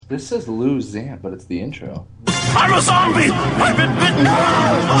This says Lou Zamp, but it's the intro. I'm a zombie! I've been bitten!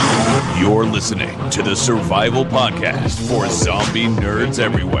 You're listening to the Survival Podcast for zombie nerds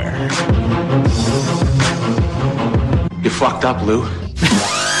everywhere. You fucked up, Lou.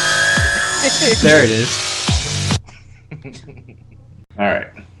 There it is. All right,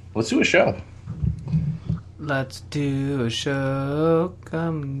 let's do a show. Let's do a show.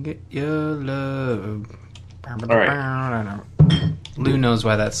 Come and get your love. All right. Lou knows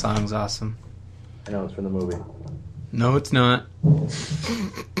why that song's awesome. I know it's from the movie. No, it's not.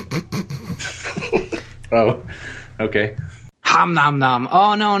 Oh, okay. Ham nom nom.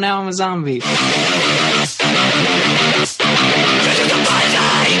 Oh no, now I'm a zombie.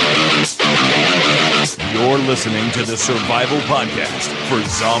 You're listening to the Survival Podcast for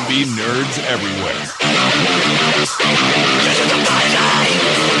zombie nerds everywhere.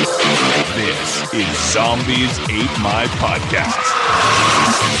 This is Zombies Ate My Podcast.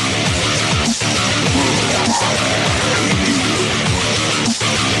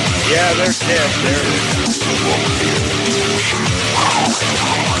 Yeah, they're dead.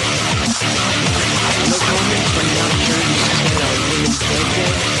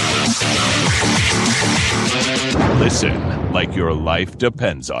 Listen like your life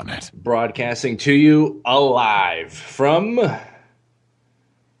depends on it. Broadcasting to you alive from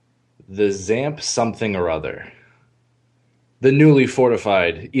the Zamp something or other. The newly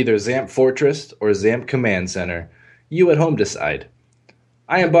fortified either Zamp Fortress or Zamp Command Center. You at home decide.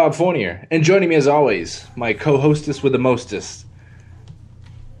 I am Bob Fournier, and joining me as always, my co-hostess with the mostest.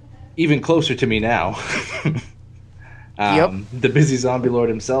 Even closer to me now. The busy zombie lord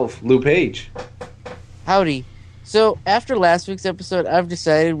himself, Lou Page. Howdy. So, after last week's episode, I've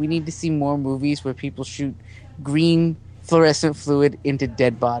decided we need to see more movies where people shoot green fluorescent fluid into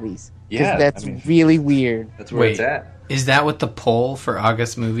dead bodies. Yeah, that's really weird. That's where it's at. Is that what the poll for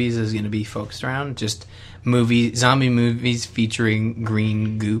August movies is going to be focused around? Just zombie movies featuring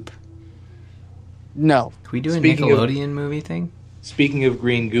green goop? No. Can we do a Nickelodeon movie thing? Speaking of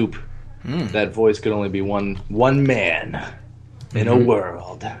green goop, that voice could only be one man in a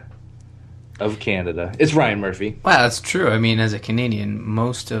world of Canada. It's Ryan Murphy. Well, that's true. I mean, as a Canadian,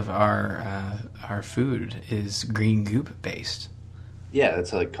 most of our food is green goop based. Yeah,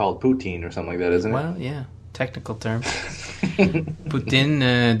 it's like called poutine or something like that, isn't it? Well, yeah. Technical term.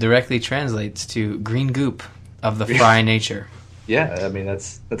 Poutine directly translates to green goop of the fry nature. Yeah, I mean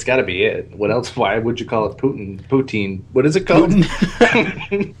that's got to be it. What else? Why would you call it poutine? What is it called?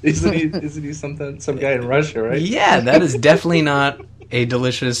 isn't he some guy in Russia, right? Yeah, that is definitely not a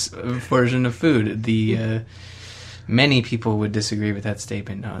delicious version of food. Many people would disagree with that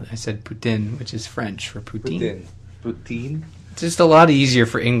statement. No, I said poutine, which is French for poutine. Poutine. It's just a lot easier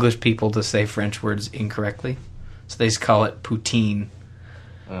for English people to say French words incorrectly, so they just call it poutine.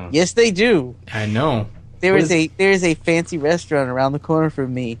 Yes, they do. I know. There is a fancy restaurant around the corner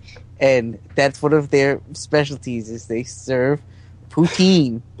from me, and that's one of their specialties is they serve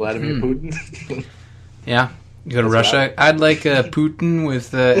poutine. Vladimir Putin. Yeah. You go to Russia. I'd like a Putin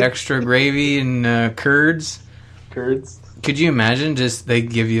with extra gravy and curds. Curds. Could you imagine? Just they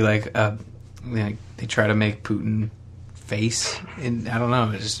give you they try to make Putin face, and I don't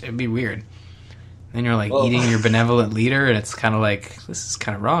know. It'd be weird. Then you're eating your benevolent leader, and it's kind of like this is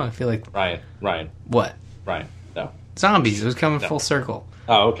kind of wrong. I feel like Ryan. What? Ryan. No. Zombies. It was coming full circle.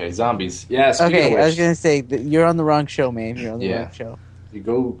 Oh, okay. Zombies. Yeah. Okay, I was gonna say that you're on the wrong show, man. You're on the wrong show. You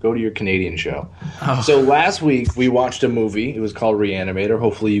go to your Canadian show. Oh. So last week we watched a movie. It was called Reanimator.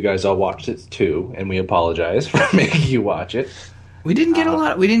 Hopefully you guys all watched it too, and we apologize for making you watch it. We didn't get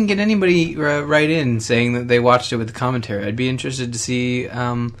We didn't get anybody write in saying that they watched it with the commentary. I'd be interested to see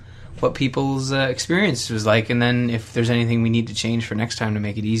what people's experience was like, and then if there's anything we need to change for next time to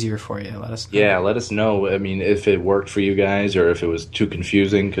make it easier for you, let us know. Yeah, let us know. I mean, if it worked for you guys or if it was too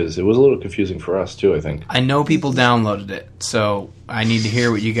confusing, because it was a little confusing for us too, I think. I know people downloaded it, so I need to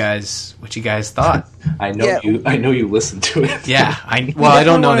hear what you guys thought. I know you listened to it. Yeah, I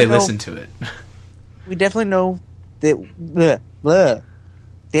don't know they listened to it. We definitely know that.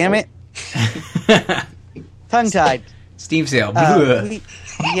 Damn it! Tongue-tied. Steve Sale.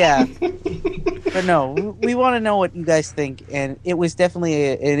 Yeah, but no, we want to know what you guys think, and it was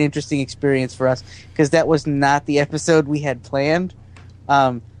definitely an interesting experience for us because that was not the episode we had planned.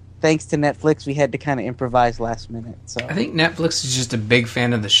 Thanks to Netflix, we had to kind of improvise last minute. So I think Netflix is just a big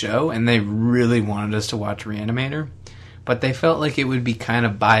fan of the show, and they really wanted us to watch Reanimator, but they felt like it would be kind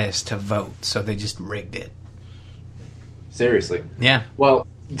of biased to vote, so they just rigged it. Seriously. Yeah. Well,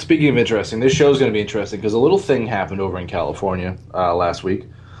 speaking of interesting, this show's going to be interesting because a little thing happened over in California last week.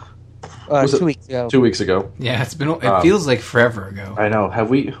 Was it 2 weeks ago. 2 weeks ago. Yeah, it feels like forever ago. I know.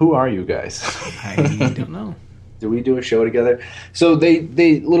 Who are you guys? I don't know. Did we do a show together? So they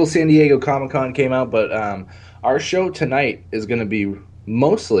little San Diego Comic-Con came out, but our show tonight is going to be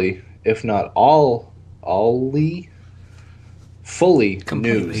mostly, if not fully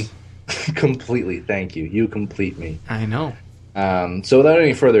Completely. news. Completely. Thank you. You complete me. I know. So without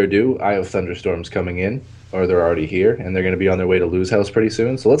any further ado, I have thunderstorms coming in, or they're already here, and they're going to be on their way to Lou's house pretty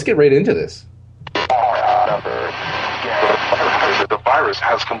soon. So let's get right into this. The virus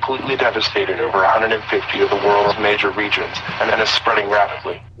has completely devastated over 150 of the world's major regions and is spreading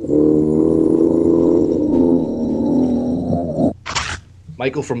rapidly.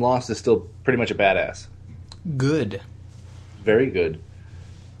 Michael from Lost is still pretty much a badass. Good. Very good.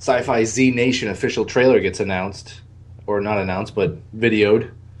 Sci-Fi Z Nation official trailer gets announced. Or not announced, but videoed.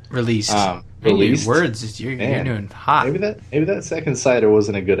 Released. Released. Your words, you're doing hot. Maybe that second cider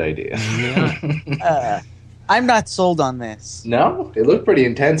wasn't a good idea. Yeah. I'm not sold on this. No? It looked pretty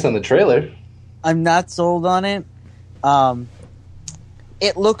intense on the trailer. I'm not sold on it.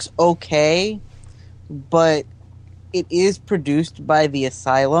 It looks okay, but it is produced by the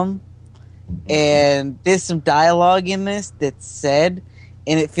Asylum, and there's some dialogue in this that's said,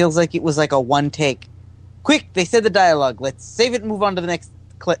 and it feels like it was like a one take. Quick, they said the dialogue. Let's save it and move on to the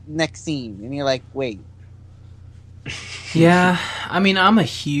next scene. And you're like, wait. Yeah, I mean, I'm a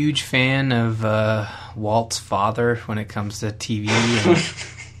huge fan of Walt's father when it comes to TV.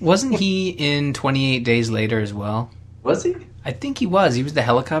 Wasn't he in 28 Days Later as well? Was he? I think he was. He was the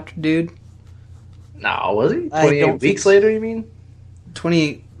helicopter dude. No, was he? I 28 don't weeks think- later, you mean?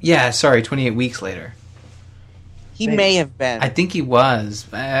 28 weeks later. He may have been. I think he was.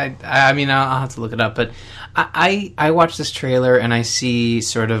 I mean, I'll have to look it up. But I watched this trailer and I see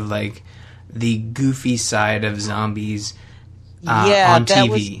sort of like the goofy side of zombies on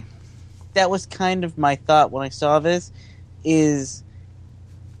TV. That was kind of my thought when I saw this. Is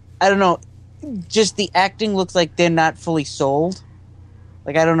I don't know, just the acting looks like they're not fully sold.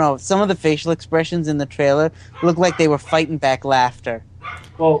 Like, I don't know, some of the facial expressions in the trailer look like they were fighting back laughter.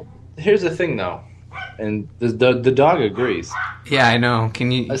 Well, here's the thing, though. And the dog agrees. Yeah, I know.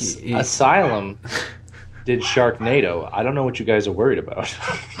 Can you... Asylum did Sharknado. I don't know what you guys are worried about.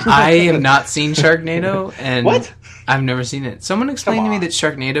 I have not seen Sharknado, and What? I've never seen it. Someone explained Come to me on. that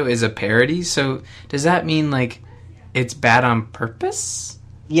Sharknado is a parody, so does that mean, like, it's bad on purpose?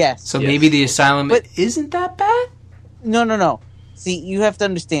 Yes. So Yes. maybe the Asylum But- isn't that bad? No. See, you have to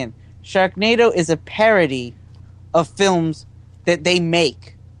understand. Sharknado is a parody of films that they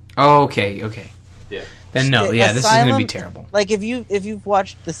make. Oh, okay. Yeah. Then no, The yeah, this is going to Asylum- be terrible. Like, if you've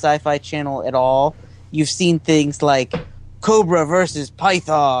watched the Sci-Fi Channel at all, you've seen things like Cobra versus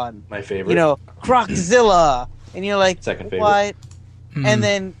Python. My favorite. You know, Croczilla, and you're like, Second favorite. what? Mhm. And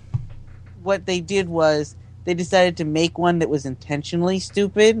then what they did was they decided to make one that was intentionally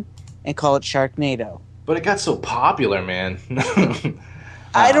stupid and call it Sharknado. But it got so popular, man.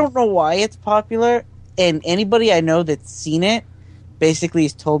 I don't know why it's popular, and anybody I know that's seen it basically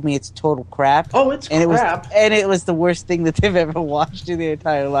has told me it's total crap. Oh, it's and crap. it was the worst thing that they've ever watched in their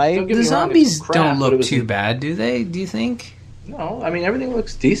entire life. Don't get The me wrong, zombies it's crap, don't but it look was- too bad, do they? Do you think? No, I mean everything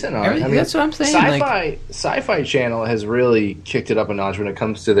looks decent on it. Everything- I mean, that's what I'm saying, Sci-Fi Channel has really kicked it up a notch when it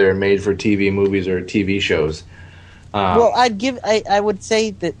comes to their made-for-TV movies or TV shows. Well, I would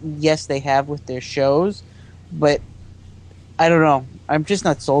say that yes, they have with their shows, but I don't know. I'm just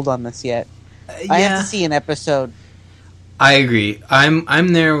not sold on this yet. I have to see an episode. I agree.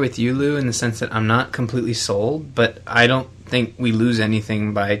 I'm there with you, Lou, in the sense that I'm not completely sold, but I don't think we lose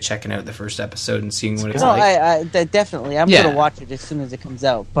anything by checking out the first episode and seeing what it's No, like. definitely. I'm Yeah. going to watch it as soon as it comes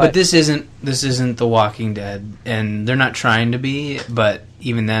out. But this isn't The Walking Dead, and they're not trying to be. But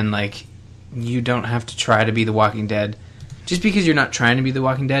even then, like, you don't have to try to be The Walking Dead. Just because you're not trying to be The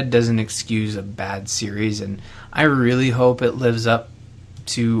Walking Dead doesn't excuse a bad series, and I really hope it lives up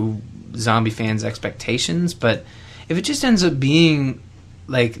to zombie fans' expectations. But if it just ends up being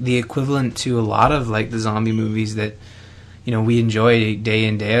like the equivalent to a lot of like the zombie movies that we enjoy day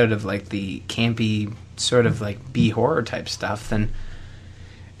in day out of, like the campy sort of like B horror type stuff, then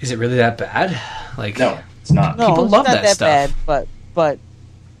is it really that bad? Like, No, it's not. No, people it's love not that that stuff. bad, but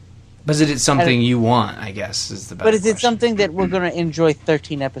is it something you want? I guess is the better But is it question. something that we're going to enjoy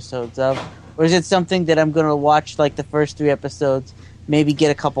 13 episodes of? Or is it something that I'm going to watch like the first 3 episodes, maybe get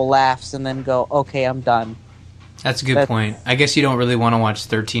a couple laughs, and then go, okay, I'm done? That's a good point. I guess you don't really want to watch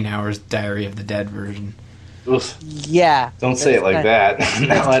 13 Hours Diary of the Dead version. Oof. Yeah. Don't say it like that. That's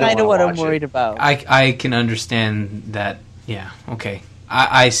I don't kind of wanna what I'm watch it. worried about. I can understand that. Yeah, okay.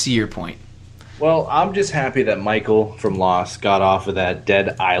 I see your point. Well, I'm just happy that Michael from Lost got off of that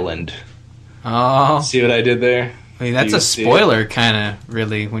dead island. Oh, See what I did there? I mean, that's Do you a see spoiler, kind of,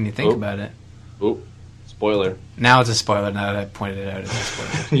 really, when you think Oh. about it. Oop, spoiler. Now it's a spoiler. Now that I pointed it out, it's a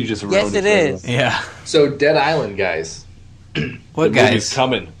spoiler. You just Yes, ruined it for is. everyone. Yeah. So, Dead Island, guys. What the movie's guys?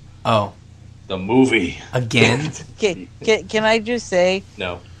 coming. Oh, The movie. again? Can I just say,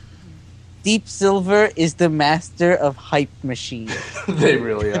 No. Deep Silver is the master of hype machine. They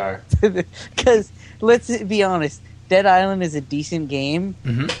really are. Because let's be honest, Dead Island is a decent game,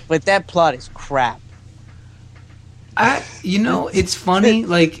 but that plot is crap. It's funny.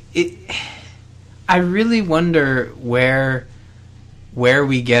 Like I really wonder where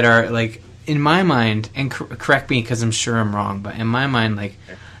we get our, like, in my mind, and correct me because I'm sure I'm wrong, but in my mind, like,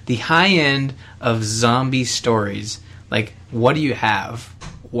 the high end of zombie stories, like, what do you have?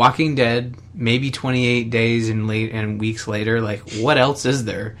 Walking Dead, maybe 28 days and weeks later. Like, what else is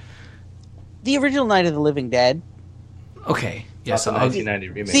there? The original Night of the Living Dead. Okay, yes, Not the I'll 1990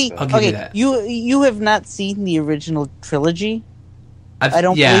 remake. See, though. I'll give you okay, that. you have not seen the original trilogy. I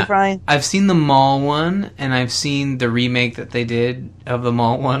don't believe, Ryan. I've seen the mall one, and I've seen the remake that they did of the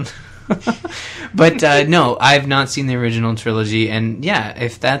mall one. But no, I've not seen the original trilogy. And yeah,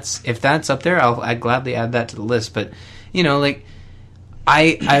 if that's up there, I'd gladly add that to the list. But like,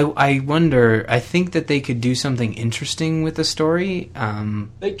 I wonder. I think that they could do something interesting with the story.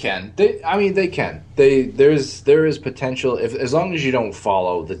 They can. They can. There is potential as long as you don't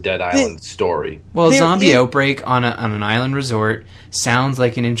follow the Dead Island story. Well, There zombie is- outbreak on an island resort sounds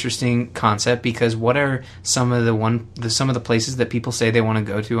like an interesting concept, because what are some of the places that people say they want to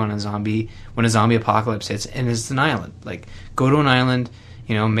go to on when a zombie apocalypse hits, and it's an island. Like, go to an island,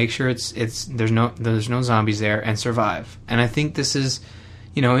 make sure there's no zombies there, and survive. And I think this is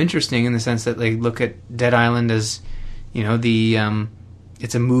interesting in the sense that they look at Dead Island as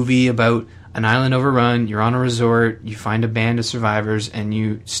it's a movie about an island overrun. You're on a resort, you find a band of survivors, and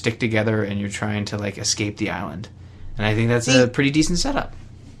you stick together, and you're trying to, like, escape the island. And I think that's a pretty decent setup.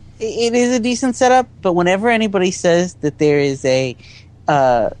 It is a decent setup, but whenever anybody says that there is a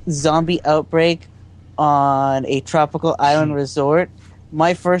zombie outbreak on a tropical island resort,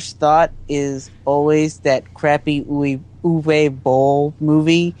 my first thought is always that crappy Uwe Boll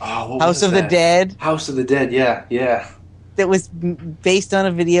movie, Oh, what House was of the that? Dead, House of the Dead. Yeah. that was based on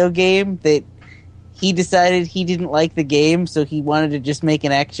a video game that he decided he didn't like the game, so he wanted to just make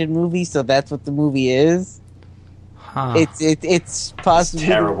an action movie, so that's what the movie is. Huh. It's possibly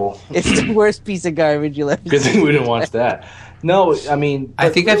Terrible. It's the worst piece of garbage you'll ever Good see. thing we didn't watch that. No, I mean, I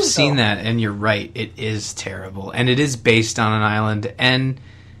but think I've really, seen though, that, and you're right. It is terrible, and it is based on an island. And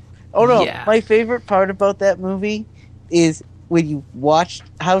Oh no! Yeah. My favorite part about that movie is when you watch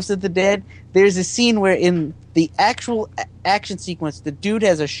House of the Dead. There's a scene where in the actual action sequence, the dude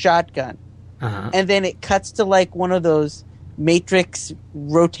has a shotgun, and then it cuts to like one of those Matrix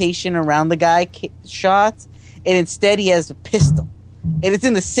rotation around the guy shots, and instead he has a pistol, and it's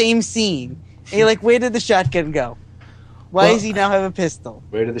in the same scene. And you're like, where did the shotgun go? Why Well, does he now have a pistol?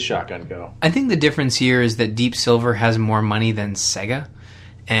 where did the shotgun go? I think the difference here is that Deep Silver has more money than Sega,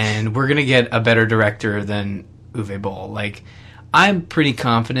 and we're gonna get a better director than Uwe Boll. Like, I'm pretty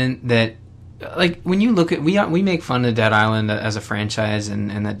confident that, like, when you look at we make fun of Dead Island as a franchise,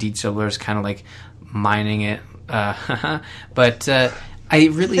 and that Deep Silver is kind of like mining it, but I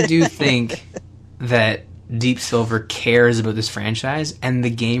really do think that Deep Silver cares about this franchise, and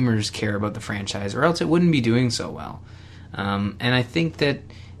the gamers care about the franchise, or else it wouldn't be doing so well. And I think that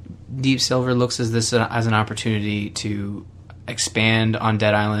Deep Silver looks as this as an opportunity to expand on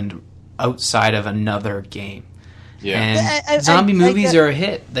Dead Island outside of another game. Yeah. And zombie movies are a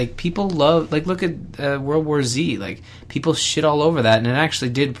hit. Like, people love, like, look at World War Z. Like, people shit all over that, and it actually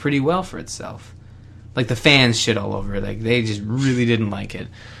did pretty well for itself. Like, the fans shit all over it. Like, they just really didn't like it.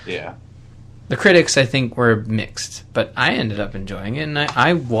 Yeah. The critics, I think, were mixed, but I ended up enjoying it, and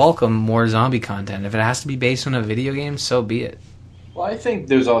I welcome more zombie content. If it has to be based on a video game, so be it. Well, I think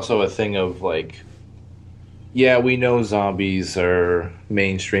there's also a thing of, like, yeah, we know zombies are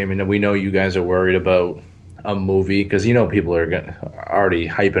mainstream, and we know you guys are worried about a movie, because people are already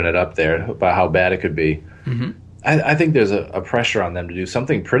hyping it up there about how bad it could be. Mm-hmm. I think there's a pressure on them to do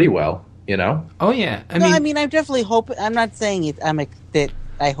something pretty well, Oh, yeah. I mean, I'm definitely hoping. I'm not saying it. That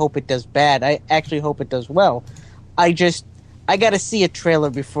I hope it does bad. I actually hope it does well. I got to see a trailer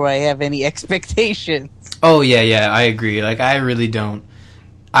before I have any expectations. Oh, yeah, I agree. Like, I really don't.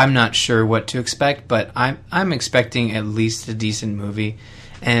 I'm not sure what to expect, but I'm expecting at least a decent movie.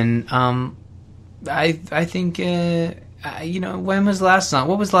 And I think when was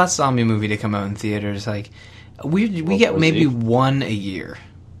what was the last zombie movie to come out in theaters? Like, we get War maybe Z? one a year.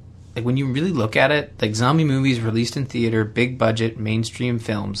 like when you really look at it, like zombie movies released in theater, big budget, mainstream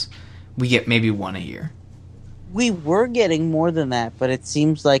films, we get maybe one a year. We were getting more than that, but it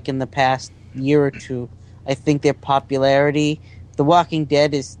seems like in the past year or two, I think their popularity, The Walking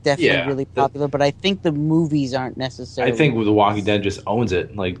Dead is definitely really popular, but I think the movies aren't necessarily. I think The Walking Dead just owns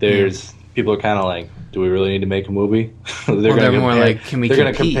it. Like, there's people are kind of like, do we really need to make a movie? They're more like, can we They're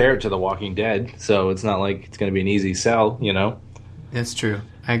going to compete? compare it to The Walking Dead, so it's not like it's going to be an easy sell, you know? That's true.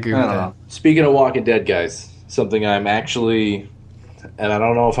 I agree with that. Speaking of Walking Dead, guys, something I'm actually, and I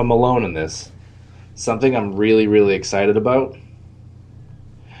don't know if I'm alone in this, something I'm really, really excited about,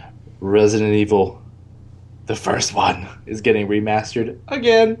 Resident Evil, the first one, is getting remastered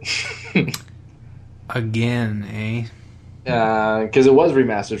again. Again, eh? Because it was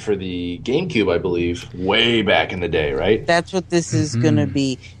remastered for the GameCube, I believe, way back in the day, right? That's what this is going to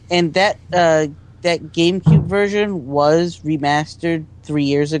be. And that GameCube version was remastered 3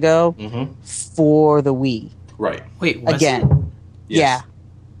 years ago for the Wii. Right. Wait, was Again. it? Yes. Yeah.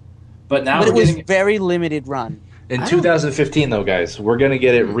 But now But it we're was getting very limited run. in 2015, though, guys, we're going to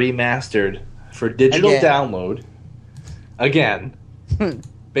get it remastered for digital Again. download again,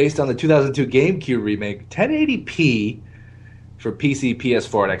 based on the 2002 GameCube remake, 1080p for PC,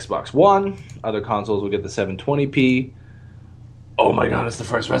 PS4, and Xbox One. Other consoles will get the 720p. Oh my god, it's the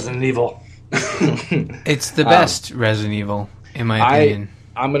first Resident Evil. It's the best Resident Evil, in my opinion.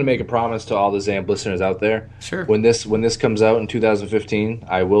 I'm going to make a promise to all the ZAMP listeners out there. Sure. When this comes out in 2015,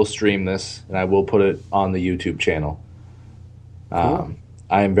 I will stream this and I will put it on the YouTube channel. I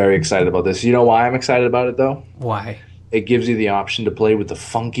am very excited about this. You know why I'm excited about it, though? Why? It gives you the option to play with the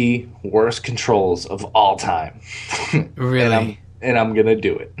funky, worst controls of all time. Really? and I'm going to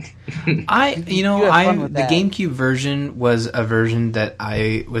do it. You have fun with the that. GameCube version was a version that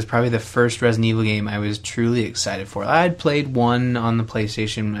was probably the first Resident Evil game I was truly excited for. I had played 1 on the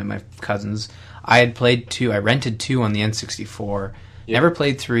PlayStation by my cousins. I had played 2. I rented 2 on the N64. Never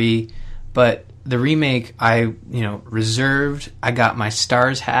played 3, but the remake I reserved. I got my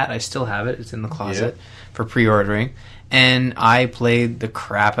Stars hat. I still have it. It's in the closet for pre-ordering. And I played the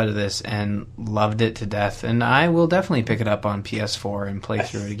crap out of this and loved it to death. And I will definitely pick it up on PS4 and play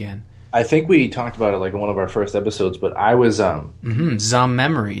through it again. I think we talked about it like in one of our first episodes, but I was Zom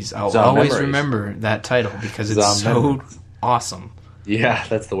Memories. I'll Zom always Memories. remember that title because it's Zom so Memories. awesome. Yeah,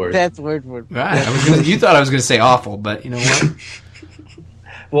 that's the word. That's word. Right. You thought I was going to say awful, but you know what?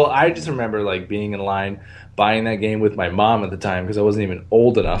 Well, I just remember like being in line buying that game with my mom at the time because I wasn't even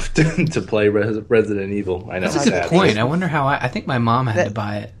old enough to play Resident Evil. I know. That's a good sad. point. I wonder how I think my mom had to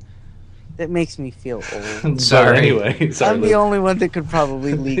buy it. That makes me feel old. But Sorry. anyway, sorry. I'm the only one that could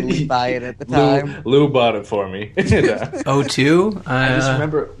probably legally buy it at the time. Lou bought it for me. And, 02? I just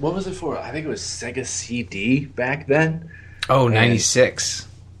remember, what was it for? I think it was Sega CD back then. 96.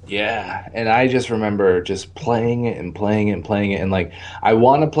 Yeah, and I just remember just playing it and playing it and playing it, and like I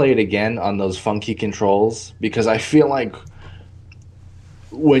want to play it again on those funky controls because I feel like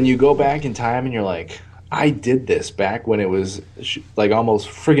when you go back in time and you're like, I did this back when it was like almost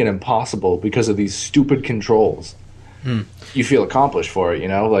friggin' impossible because of these stupid controls. You feel accomplished for it, you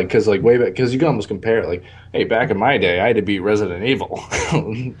know, like because like way back because you can almost compare it, like, hey, back in my day, I had to beat Resident Evil,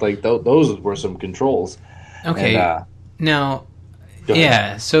 like those were some controls. Okay. And, now, go ahead.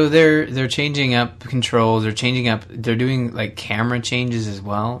 yeah, so they're changing up controls. They're doing like camera changes as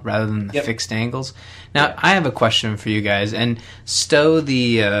well rather than the fixed angles. Now, I have a question for you guys, and stow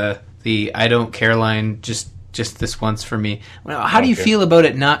the I don't care line just this once for me. How do you feel about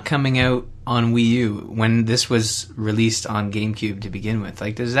it not coming out on Wii U when this was released on GameCube to begin with?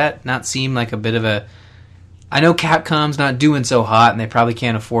 Like, does that not seem like a bit of a... I know Capcom's not doing so hot, and they probably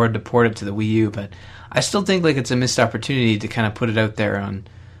can't afford to port it to the Wii U, but I still think like it's a missed opportunity to kind of put it out there on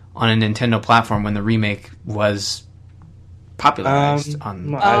a Nintendo platform when the remake was popularized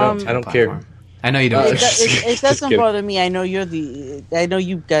on. I don't care. platform. I know you don't. It, care. it Just doesn't kidding. bother me. I know I know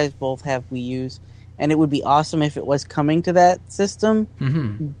you guys both have Wii U's, and it would be awesome if it was coming to that system.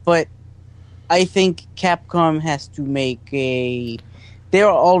 Mm-hmm. But I think Capcom has to make They're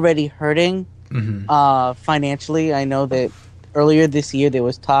already hurting financially. I know that earlier this year there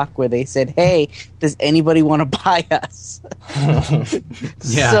was talk where they said, "Hey, does anybody want to buy us?"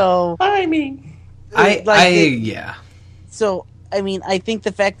 Yeah. So I mean, yeah. So, I mean, I think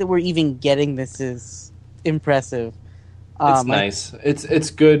the fact that we're even getting this is impressive. it's nice. It's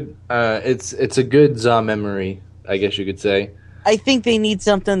good. It's a good Zom memory, I guess you could say. I think they need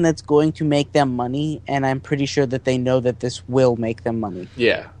something that's going to make them money, and I'm pretty sure that they know that this will make them money.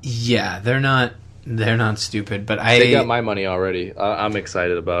 Yeah, Yeah, they're not stupid, but they got my money already. I'm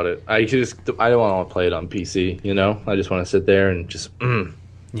excited about it. I don't want to play it on PC. You know, I just want to sit there and just.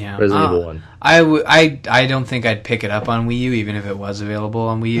 Yeah, Resident Evil 1. I don't think I'd pick it up on Wii U, even if it was available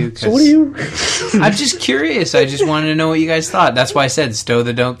on Wii U. So what do you... I'm just curious. I just wanted to know what you guys thought. That's why I said stow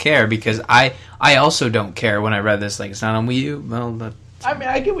the don't care, because I also don't care when I read this. Like, it's not on Wii U. Well, I mean,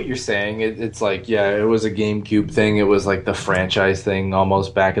 I get what you're saying. It's like, yeah, it was a GameCube thing. It was like the franchise thing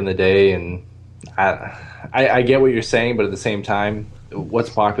almost back in the day, and I get what you're saying, but at the same time, what's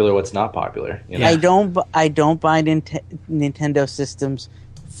popular, what's not popular? You know? I don't buy Nintendo systems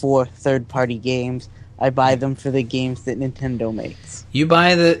for third-party games. I buy them for the games that Nintendo makes. You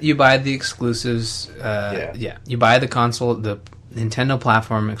buy the exclusives. Yeah. You buy the console, the Nintendo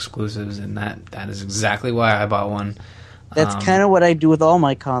platform exclusives, and that is exactly why I bought one. That's kind of what I do with all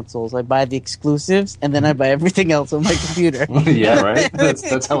my consoles. I buy the exclusives, and then I buy everything else on my computer. Yeah, right?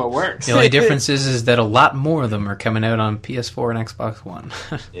 That's how it works. The only difference is that a lot more of them are coming out on PS4 and Xbox One.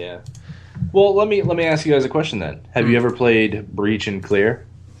 Yeah. Well, let me ask you guys a question then. Have you ever played Breach and Clear?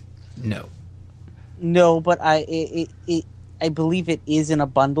 No. No, but I believe it is in a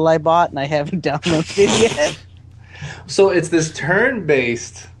bundle I bought, and I haven't downloaded it yet. So it's this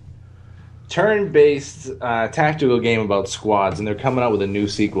turn-based tactical game about squads, and they're coming out with a new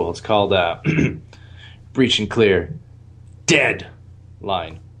sequel. It's called Breach and Clear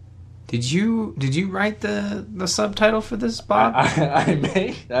Deadline. Did you write the subtitle for this, Bob? I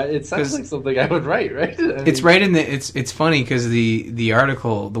may. It sounds like something I would write, right? I mean, it's right in the. It's funny because the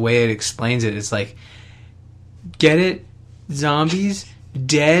article, the way it explains it, it's like, get it, zombies,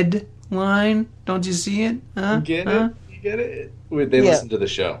 deadline. Don't you see it? Get it? You get it? They listen to the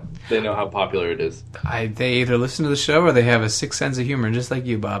show. They know how popular it is. They either listen to the show or they have a sixth sense of humor, just like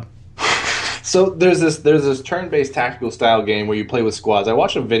you, Bob. So there's this turn-based tactical style game where you play with squads. I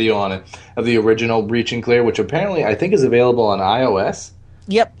watched a video on it of the original Breach and Clear, which apparently I think is available on iOS.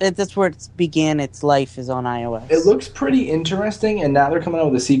 Yep, that's where it began its life, is on iOS. It looks pretty interesting, and now they're coming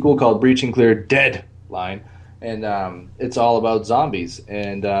out with a sequel called Breach and Clear Deadline, and it's all about zombies.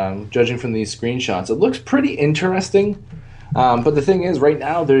 And judging from these screenshots, it looks pretty interesting. But the thing is, right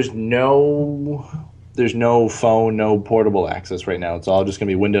now, there's no phone, no portable access right now. It's all just going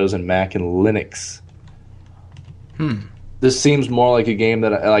to be Windows and Mac and Linux. This seems more like a game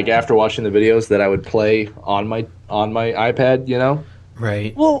that, like, after watching the videos, that I would play on my iPad, you know?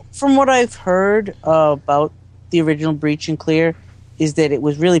 Right. Well, from what I've heard about the original Breach and Clear, is that it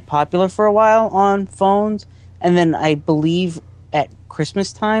was really popular for a while on phones, and then I believe at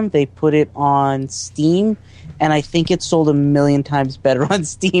Christmas time they put it on Steam, and I think it sold 1 million times better on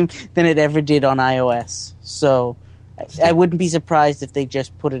Steam than it ever did on iOS. So I wouldn't be surprised if they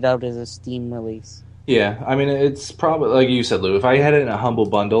just put it out as a Steam release. Yeah, I mean, it's probably, like you said, Lou, if I had it in a humble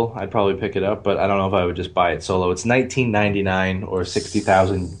bundle, I'd probably pick it up, but I don't know if I would just buy it solo. It's $19.99 or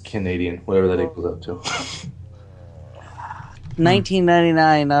 60,000 Canadian, whatever that equals up to.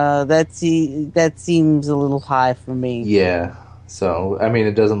 $19.99, that seems a little high for me. Yeah, so, I mean,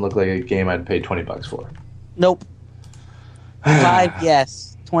 it doesn't look like a game I'd pay $20 for. Nope. 5,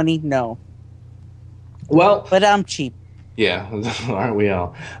 yes. 20, no. Well, but I'm cheap. Yeah, aren't we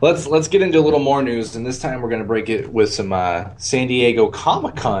all? Let's get into a little more news, and this time we're going to break it with some San Diego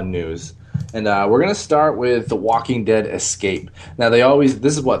Comic-Con news. And we're going to start with The Walking Dead Escape. Now,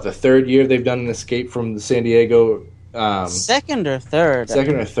 this is what, the third year they've done an escape from the San Diego... second or third.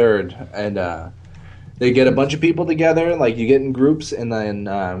 Second or third. And they get a bunch of people together, like you get in groups, and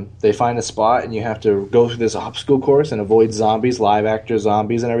then they find a spot, and you have to go through this obstacle course and avoid zombies, live actor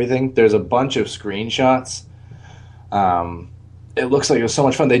zombies and everything. There's a bunch of screenshots. It looks like it was so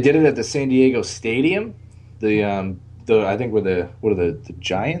much fun. They did it at the San Diego Stadium. I think what are the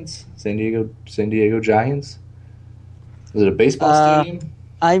Giants? San Diego Giants? Is it a baseball stadium?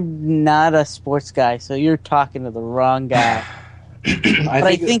 I'm not a sports guy, so you're talking to the wrong guy.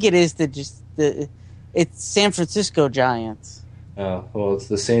 I think it is it's San Francisco Giants. Oh, well, it's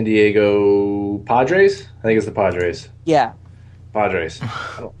the San Diego Padres? I think it's the Padres. Yeah. Padres.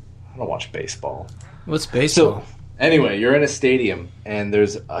 I don't watch baseball. What's baseball? So, anyway, you're in a stadium, and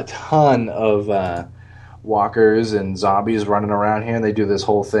there's a ton of walkers and zombies running around here, and they do this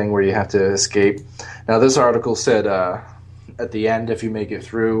whole thing where you have to escape. Now, this article said at the end, if you make it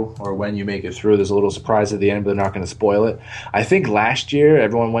through, or when you make it through, there's a little surprise at the end, but they're not going to spoil it. I think last year,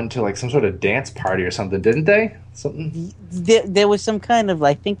 everyone went to like some sort of dance party or something, didn't they? Something. There was some kind of,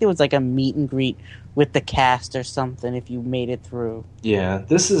 I think there was like a meet and greet with the cast or something if you made it through. Yeah,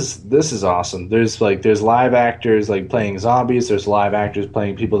 this is awesome. There's live actors like playing zombies. There's live actors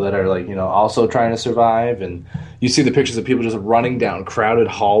playing people that are like, also trying to survive, and you see the pictures of people just running down crowded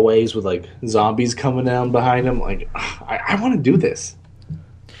hallways with like zombies coming down behind them. Like, I want to do this.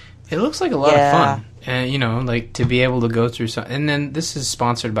 It looks like a lot of fun. And, like, to be able to go through some... And then this is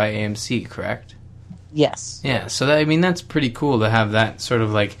sponsored by AMC, correct? Yes. Yeah, so that's pretty cool to have that sort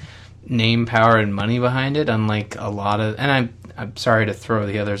of, like, name, power, and money behind it, unlike a lot of... And I'm sorry to throw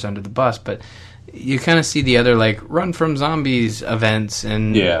the others under the bus, but you kind of see the other, like, Run From Zombies events,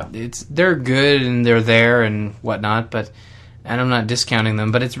 and they're good, and they're there, and whatnot, and I'm not discounting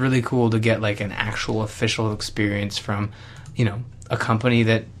them, but it's really cool to get, like, an actual official experience from, a company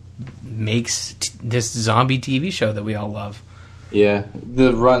that makes this zombie TV show that we all love. Yeah,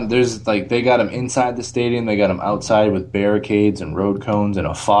 there's like they got them inside the stadium, they got them outside with barricades and road cones and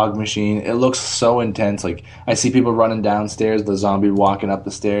a fog machine. It looks so intense. Like I see people running downstairs, the zombie walking up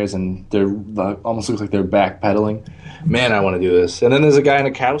the stairs, and they're almost looks like they're backpedaling. Man, I want to do this. And then there's a guy in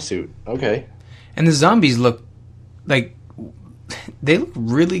a cow suit. Okay, and the zombies look like they look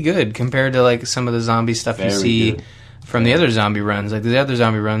really good compared to like some of the zombie stuff you see from the other zombie runs. Like the other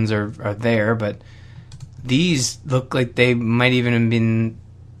zombie runs are there, but these look like they might even have been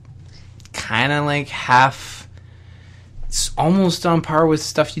kind of like half, almost on par with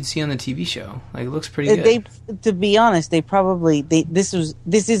stuff you'd see on the TV show. Like it looks pretty good. To be honest, this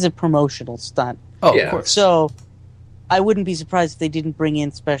is a promotional stunt. Oh, yeah. Of course. So I wouldn't be surprised if they didn't bring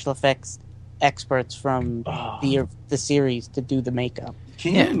in special effects experts from the series to do the makeup.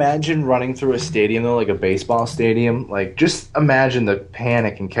 Can you imagine running through a stadium, though, like a baseball stadium? Like, just imagine the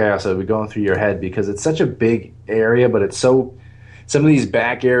panic and chaos that would be going through your head because it's such a big area, but it's so... Some of these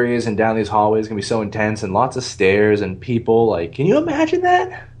back areas and down these hallways can be so intense and lots of stairs and people. Like, can you imagine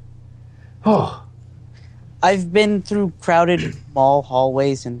that? Oh. I've been through crowded mall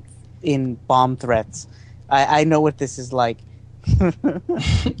hallways and in bomb threats. I know what this is like.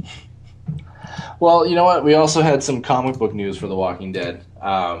 Well, you know what? We also had some comic book news for The Walking Dead.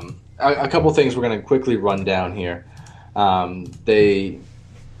 A couple things we're going to quickly run down here. They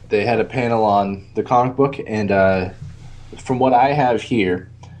had a panel on the comic book, and from what I have here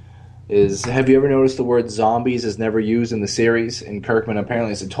is, have you ever noticed the word zombies is never used in the series? And Kirkman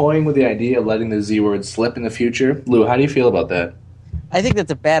apparently is toying with the idea of letting the Z word slip in the future. Lou, how do you feel about that? I think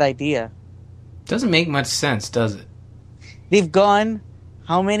that's a bad idea. Doesn't make much sense, does it? They've gone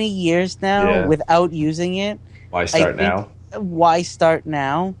how many years now without using it? Why start now? Why start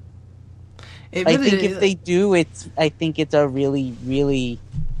now? Really, I think if they do, I think it's a really, really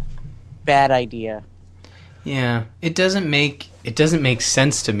bad idea. Yeah, it doesn't make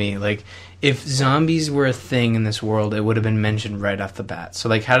sense to me. Like, if zombies were a thing in this world, it would have been mentioned right off the bat. So,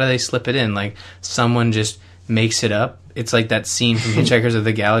 like, how do they slip it in? Like, someone just makes it up. It's like that scene from Hitchhikers of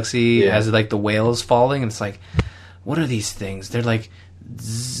the Galaxy as, like, the whale is falling, and it's like, what are these things? They're like,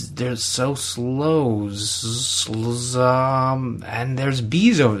 they're so slow, and there's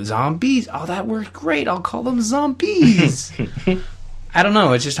bees over zombies. Oh, that worked great. I'll call them zombies. I don't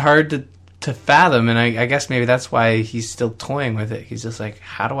know. It's just hard to fathom, and I guess maybe that's why he's still toying with it. He's just like,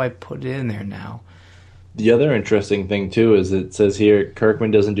 how do I put it in there now? The other interesting thing, too, is it says here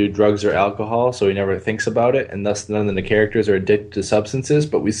Kirkman doesn't do drugs or alcohol, so he never thinks about it, and thus none of the characters are addicted to substances.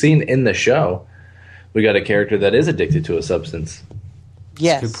 But we've seen in the show, we got a character that is addicted to a substance.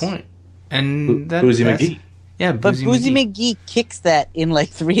 Yes. Good point. And Boozy McGee. Yeah, but Boozy McGee kicks that in like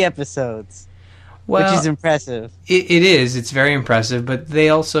 3 episodes, which is impressive. It is. It's very impressive, but they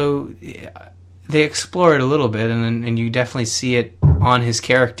also... They explore it a little bit, and you definitely see it on his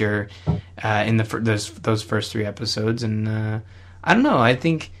character in those first 3 episodes. And I don't know. I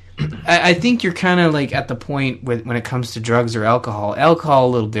think you're kind of like at the point when it comes to drugs or alcohol. Alcohol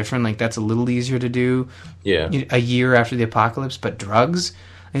a little different. Like that's a little easier to do. Yeah. A year after the apocalypse, but drugs,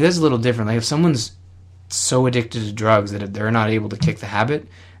 like that's a little different. Like if someone's so addicted to drugs that they're not able to kick the habit,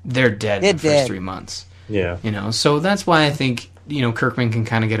 they're dead in the first 3 months. Yeah. So that's why I think. Kirkman can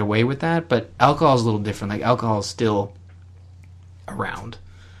kind of get away with that, but alcohol is a little different. Like, alcohol is still around.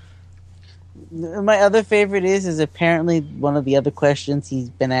 My other favorite is apparently one of the other questions he's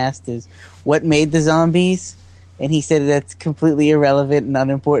been asked is, what made the zombies? And he said that's completely irrelevant and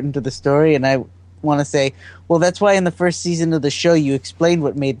unimportant to the story, and I want to say, well, that's why in the first season of the show you explained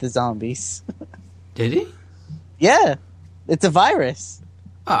what made the zombies. Did he? Yeah. It's a virus.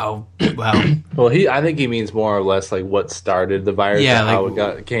 Oh, well. Well, I think he means more or less like what started the virus and how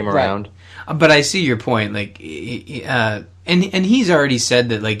it came around. But I see your point. Like, and he's already said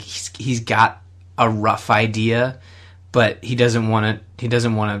that like he's got a rough idea, but he doesn't want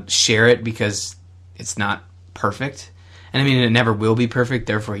to share it because it's not perfect. And I mean, it never will be perfect.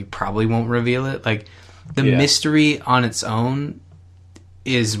 Therefore, he probably won't reveal it. Like the mystery on its own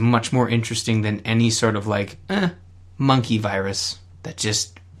is much more interesting than any sort of like monkey virus. That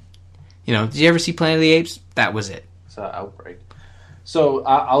just, did you ever see Planet of the Apes? That was it. It's an outbreak. So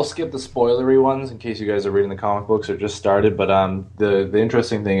I'll skip the spoilery ones in case you guys are reading the comic books or just started. But the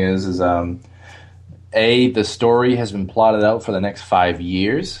interesting thing is the story has been plotted out for the next 5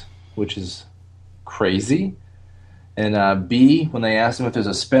 years, which is crazy. And B, when they asked him if there's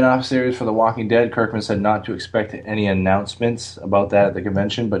a spin-off series for The Walking Dead, Kirkman said not to expect any announcements about that at the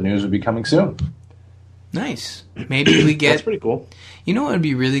convention, but news would be coming soon. Nice. Maybe we get... That's pretty cool. You know what would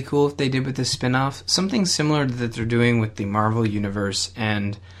be really cool if they did with this spin-off? Something similar that they're doing with the Marvel Universe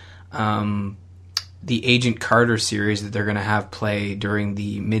and the Agent Carter series that they're going to have play during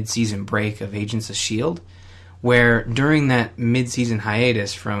the mid-season break of Agents of S.H.I.E.L.D., where during that mid-season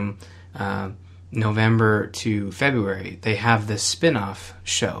hiatus from November to February, they have this spin-off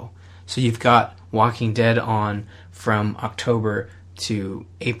show. So you've got Walking Dead on from October to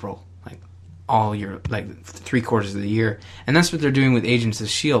April. All year, like 3/4 of the year. And that's what they're doing with Agents of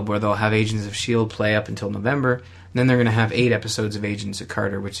S.H.I.E.L.D., where they'll have Agents of S.H.I.E.L.D. play up until November, and then they're going to have 8 episodes of Agents of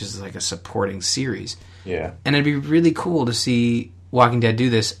Carter, which is like a supporting series. Yeah. And it'd be really cool to see Walking Dead do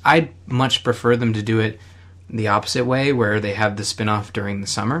this. I'd much prefer them to do it the opposite way, where they have the spin-off during the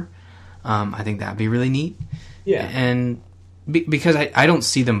summer. I think that'd be really neat. Yeah. And because I don't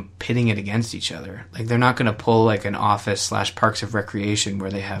see them pitting it against each other. Like, they're not going to pull like an Office / Parks of Recreation where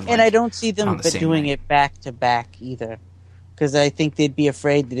they have. And I don't see them doing night. it back to back either, because I think they'd be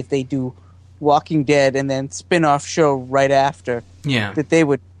afraid that if they do Walking Dead and then spin-off show right after, that they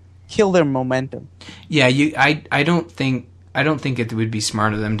would kill their momentum. Yeah, I don't think it would be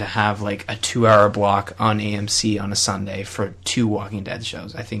smart of them to have like a 2-hour block on AMC on a Sunday for 2 Walking Dead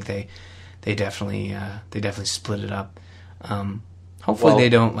shows. I think they definitely split it up. Hopefully they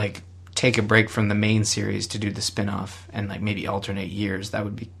don't like take a break from the main series to do the spin-off and like maybe alternate years. That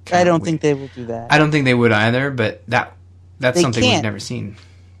would be I don't think they will do that. I don't think they would either, but that's they something can't. we've never seen.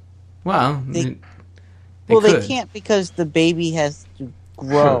 Well, they can't because the baby has to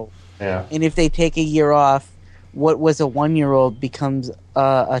grow. Yeah. And if they take a year off, what was a 1-year-old becomes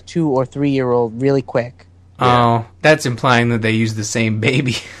a 2 or 3-year-old really quick. Oh, that's implying that they use the same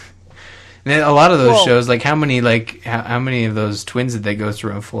baby. And a lot of those shows, like how many of those twins did they go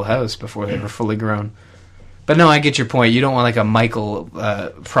through in Full House before they were fully grown? But no, I get your point. You don't want like a Michael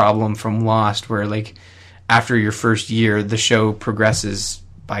problem from Lost, where like after your first year, the show progresses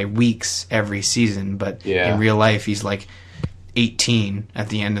by weeks every season. But in real life, he's like 18 at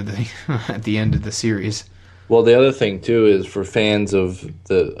the end of the series. Well, the other thing too is for fans of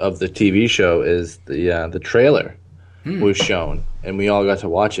the TV show is the trailer was shown, and we all got to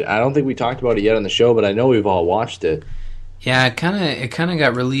watch it. I don't think we talked about it yet on the show, but I know we've all watched it. Yeah, it kind of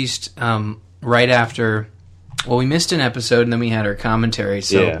got released right after. Well, we missed an episode, and then we had our commentary.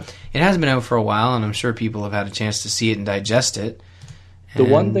 So it has been out for a while, and I'm sure people have had a chance to see it and digest it. The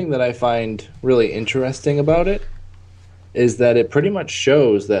one thing that I find really interesting about it is that it pretty much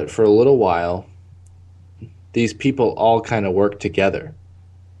shows that for a little while, these people all kind of work together.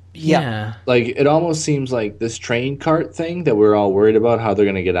 Yeah. Like, it almost seems like this train cart thing that we're all worried about how they're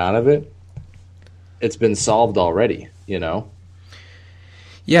going to get out of it, it's been solved already, you know?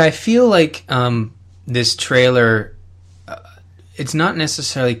 Yeah, I feel like this trailer, it's not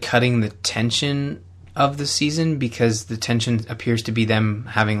necessarily cutting the tension of the season, because the tension appears to be them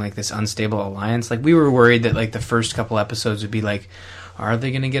having like this unstable alliance. Like, we were worried that like the first couple episodes would be like, are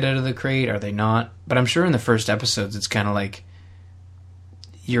they going to get out of the crate? Are they not? But I'm sure in the first episodes it's kind of like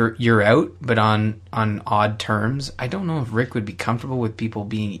you're out, but on odd terms. I don't know if Rick would be comfortable with people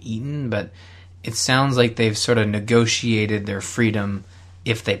being eaten, but it sounds like they've sort of negotiated their freedom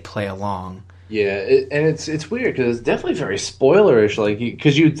if they play along. Yeah, and it's weird because it's definitely very spoilerish. Like,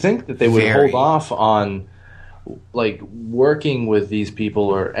 because you'd think that they would hold off on like working with these people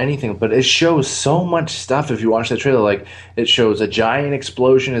or anything, but it shows so much stuff. If you watch the trailer, like it shows a giant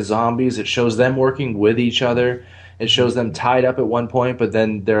explosion of zombies. It shows them working with each other. It shows them tied up at one point, but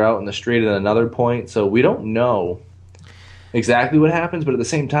then they're out in the street at another point. So we don't know exactly what happens, but at the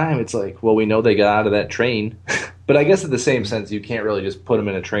same time, it's like, well, we know they got out of that train. But I guess in the same sense, you can't really just put them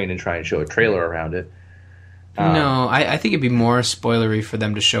in a train and try and show a trailer around it. No, I think it'd be more spoilery for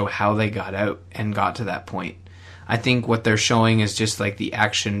them to show how they got out and got to that point. I think what they're showing is just like the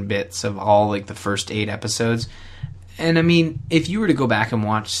action bits of all like the first 8 episodes. And I mean, if you were to go back and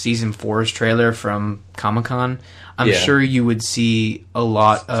watch season 4's trailer from Comic-Con, I'm sure you would see a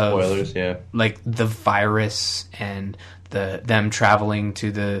lot of spoilers, like the virus and them traveling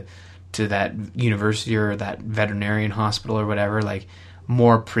to that university or that veterinarian hospital or whatever, like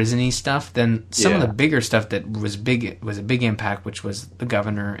more prison-y stuff than some of the bigger stuff that was a big impact, which was the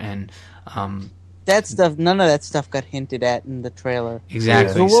governor and that stuff, none of that stuff got hinted at in the trailer.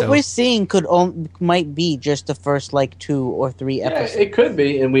 Exactly. So what we're seeing might be just the first 2 or 3 episodes. Yeah, it could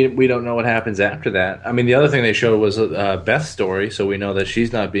be, and we don't know what happens after that. I mean, the other thing they showed was Beth's story, so we know that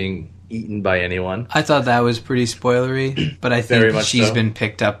she's not being eaten by anyone. I thought that was pretty spoilery, but I Very think much she's so. been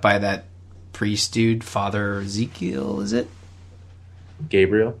picked up by that priest dude, Father Ezekiel, is it?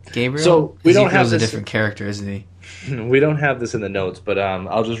 Gabriel. Gabriel? So we don't Ezekiel's have a this. different character, isn't he? We don't have this in the notes, but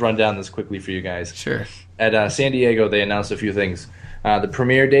I'll just run down this quickly for you guys. Sure. At San Diego, they announced a few things. The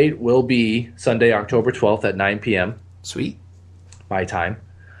premiere date will be Sunday, October 12th at 9 p.m. Sweet. my time.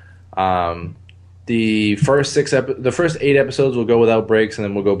 The first 8 episodes will go without breaks, and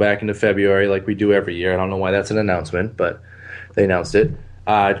then we'll go back into February like we do every year. I don't know why that's an announcement, but they announced it.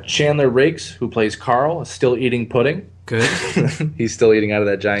 Chandler Rakes, who plays Carl, is still eating pudding. Good. He's still eating out of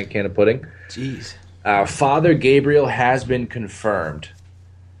that giant can of pudding. Jeez. Father Gabriel has been confirmed.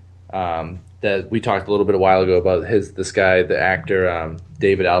 That we talked a little bit a while ago about this guy, the actor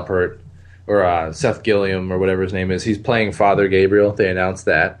David Alpert, or Seth Gilliam, or whatever his name is. He's playing Father Gabriel. They announced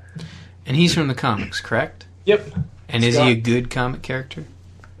that. And he's from the comics, correct? Yep. And is he a good comic character?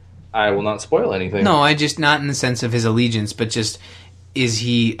 I will not spoil anything. No, I just, not in the sense of his allegiance, but just, is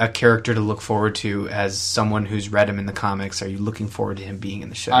he a character to look forward to as someone who's read him in the comics? Are you looking forward to him being in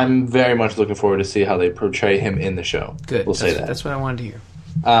the show? I'm very much looking forward to see how they portray him in the show. Good. We'll say that. That's what I wanted to hear.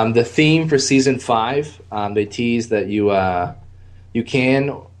 The theme for season 5, they tease that you can,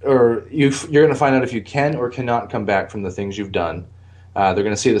 or you're going to find out if you can or cannot come back from the things you've done. They're going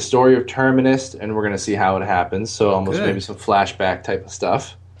to see the story of Terminus, and we're going to see how it happens. So almost Good. maybe some flashback type of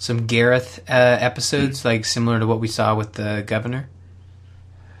stuff. Some Gareth episodes, like similar to what we saw with the governor?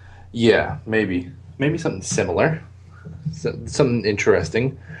 Yeah, maybe something similar, something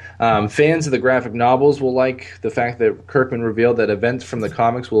interesting. Fans of the graphic novels will like the fact that Kirkman revealed that events from the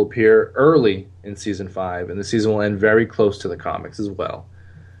comics will appear early in season 5, and the season will end very close to the comics as well.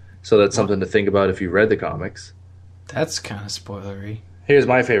 So that's something to think about if you read the comics. That's kind of spoilery. Here's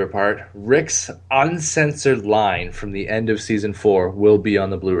my favorite part. Rick's uncensored line from the end of season 4 will be on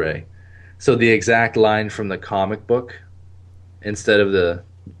the Blu-ray. So the exact line from the comic book, instead of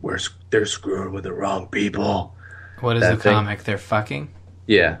they're screwing with the wrong people. What is That the thing. comic? They're fucking?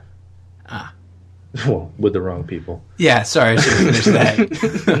 Yeah. Ah. Well, with the wrong people. Yeah, sorry, I should have finished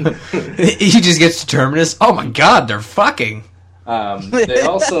that. He just gets to Terminus. Oh my god, they're fucking. They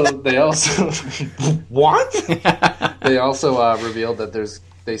also what? They also revealed that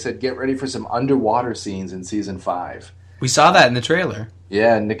they said get ready for some underwater scenes in season 5. We saw that in the trailer.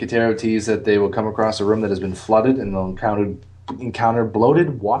 Yeah, Nicotero teased that they will come across a room that has been flooded and they'll encounter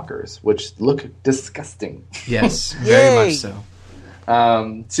bloated walkers, which look disgusting. Yes, very Yay. much so.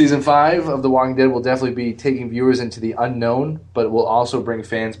 Season 5 of The Walking Dead will definitely be taking viewers into the unknown, but will also bring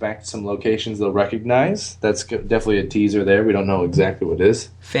fans back to some locations they'll recognize. That's definitely a teaser there. We don't know exactly what it is.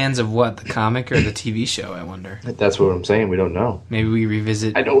 Fans of what? The comic or the TV show, I wonder. That's what I'm saying. We don't know. Maybe we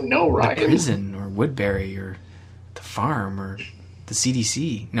revisit I don't know, the Ryan. prison or Woodbury or the farm or the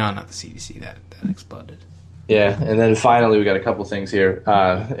CDC. No, not the CDC. That exploded. Yeah, and then finally we got a couple things here.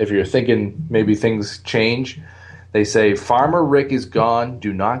 If you're thinking maybe things change, they say, Farmer Rick is gone.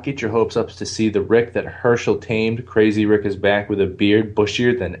 Do not get your hopes up to see the Rick that Herschel tamed. Crazy Rick is back with a beard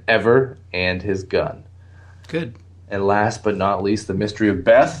bushier than ever and his gun. Good. And last but not least, the mystery of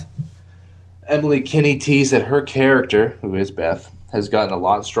Beth. Emily Kinney teased that her character, who is Beth, has gotten a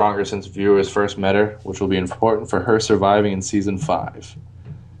lot stronger since viewers first met her, which will be important for her surviving in season 5.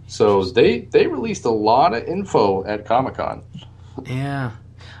 So they released a lot of info at Comic-Con. Yeah.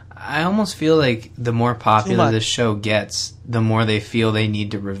 I almost feel like the more popular this show gets, the more they feel they need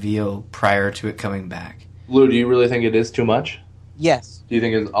to reveal prior to it coming back. Lou, do you really think it is too much? Yes. Do you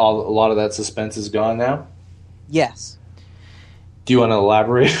think a lot of that suspense is gone now? Yes. Do you want to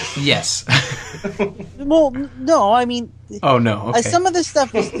elaborate? Yes. Well, no. I mean, Oh no. Okay. some of this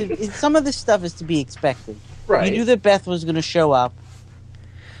stuff is to be expected. Right. You knew that Beth was going to show up,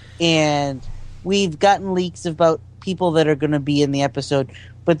 and we've gotten leaks about people that are going to be in the episode,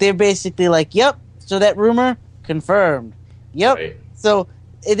 but they're basically like, "Yep." So that rumor confirmed. Yep. Right. So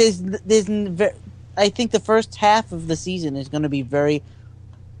it is. I think the first half of the season is going to be very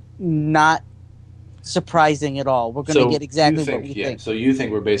not surprising at all. We're going to get exactly what we think. So you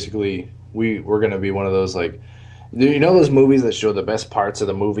think we're basically we're going to be one of those, like, you know those movies that show the best parts of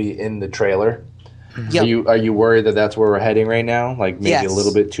the movie in the trailer? Yep. Are you worried that that's where we're heading right now? Like maybe Yes. a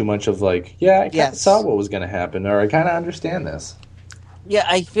little bit too much of like, yeah, I kind of Yes. saw what was going to happen, or I kind of understand this. Yeah,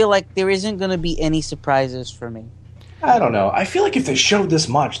 I feel like there isn't going to be any surprises for me. I don't know. I feel like if they showed this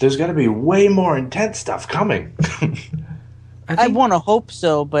much, there's going to be way more intense stuff coming. I want to hope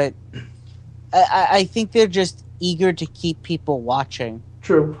so, but I think they're just eager to keep people watching.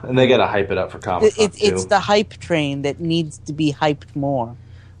 True, and they got to hype it up for Comic-Con too. It's the hype train that needs to be hyped more.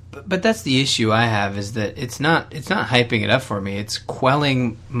 But that's the issue I have, is that it's not hyping it up for me. It's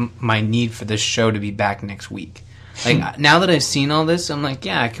quelling my need for this show to be back next week. Like, now that I've seen all this, I'm like,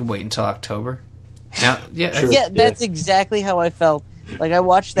 yeah, I could wait until October. Now, That's exactly how I felt. Like, I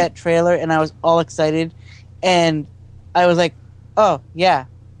watched that trailer and I was all excited, and I was like, oh yeah,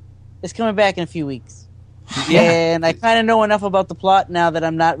 it's coming back in a few weeks. Yeah. And I kind of know enough about the plot now that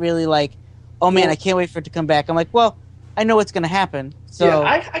I'm not really like, oh man, I can't wait for it to come back. I'm like, well, I know what's going to happen. So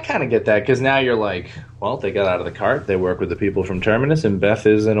yeah, I kind of get that, because now you're like, well, they got out of the cart, they work with the people from Terminus, and Beth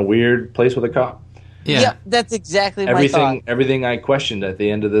is in a weird place with a cop. Yeah. That's exactly my thought. Everything I questioned at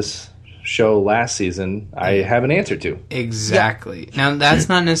the end of this show last season, I have an answer to. Exactly. Yeah. Now, that's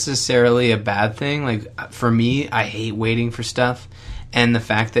not necessarily a bad thing. Like, for me, I hate waiting for stuff, and the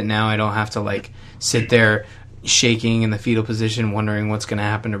fact that now I don't have to, like, sit there shaking in the fetal position wondering what's going to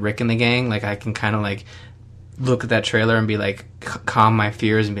happen to Rick and the gang. Like, I can kind of, like, look at that trailer and be like, calm my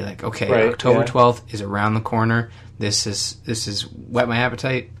fears and be like, okay, right, October 12th is around the corner. This is whet my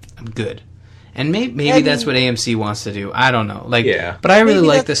appetite. I'm good. And maybe that's what AMC wants to do. I don't know. Like, yeah. But I really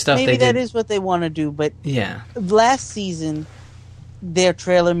like the stuff they did. Maybe that is what they want to do. But yeah, last season, their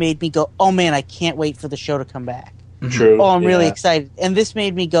trailer made me go, oh man, I can't wait for the show to come back. True. Oh, I'm really excited. And this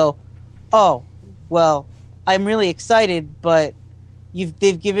made me go, oh, well, I'm really excited, but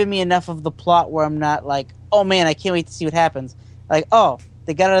they've given me enough of the plot where I'm not like, oh man, I can't wait to see what happens. Like, oh,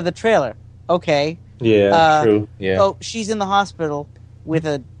 they got out of the trailer. Okay. Yeah, true. Yeah. Oh, she's in the hospital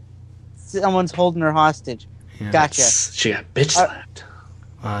with someone's holding her hostage. Yeah. Gotcha. She got bitch slapped.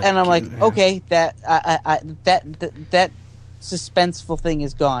 And I'm like, okay, that suspenseful thing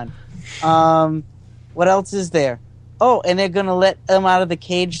is gone. What else is there? Oh, and they're gonna let them out of the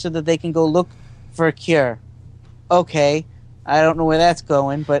cage so that they can go look for a cure. Okay. I don't know where that's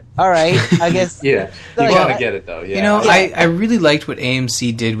going, but all right, I guess. Yeah, you gotta get it though. Yeah. You know, I really liked what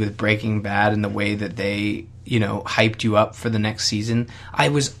AMC did with Breaking Bad and the way that they, hyped you up for the next season. I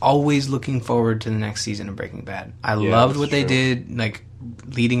was always looking forward to the next season of Breaking Bad. I loved what they did, like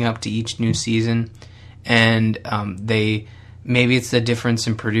leading up to each new season, and maybe it's the difference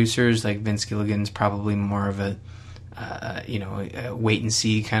in producers. Like Vince Gilligan's probably more of a wait and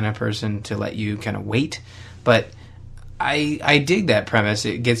see kind of person to let you kind of wait, but. I dig that premise.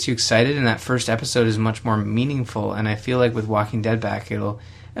 It gets you excited, and that first episode is much more meaningful. And I feel like with Walking Dead back,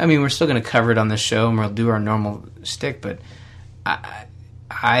 we're still going to cover it on the show, and we'll do our normal stick. But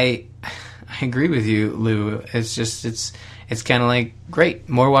I agree with you, Lou. It's just it's kind of like, great,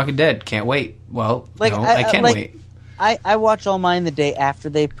 more Walking Dead. Can't wait. Well, like, no, I can wait. I watch all mine the day after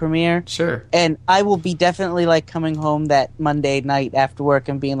they premiere. Sure. And I will be definitely like coming home that Monday night after work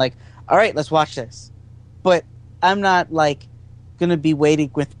and being like, all right, let's watch this. But I'm not, like, going to be waiting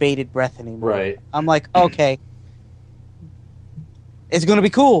with bated breath anymore. Right. I'm like, okay, it's going to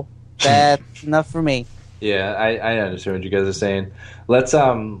be cool. That's enough for me. Yeah, I understand what you guys are saying. Let's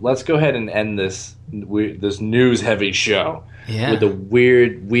go ahead and end this news-heavy show with a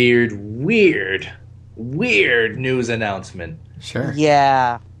weird news announcement. Sure.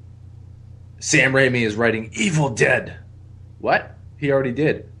 Yeah. Sam Raimi is writing Evil Dead. What? He already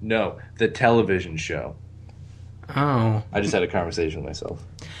did. No, the television show. Oh. I just had a conversation with myself.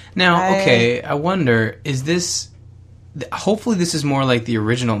 Now, okay, I wonder, is this... Hopefully this is more like the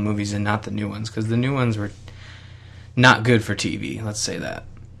original movies and not the new ones, because the new ones were not good for TV, let's say that.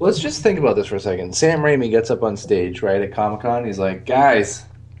 Let's just think about this for a second. Sam Raimi gets up on stage, right, at Comic-Con. He's like, guys,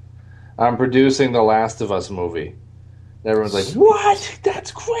 I'm producing the Last of Us movie. And everyone's like, what?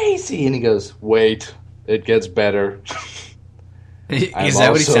 That's crazy. And he goes, wait, it gets better. Is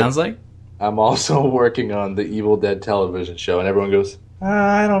that what he sounds like? I'm also working on the Evil Dead television show. And everyone goes,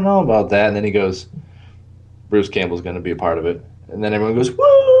 I don't know about that. And then he goes, Bruce Campbell's going to be a part of it. And then everyone goes,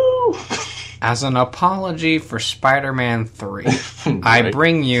 woo! As an apology for Spider-Man 3, right. I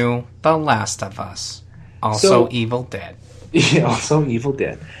bring you The Last of Us. Also Evil Dead. Yeah, also Evil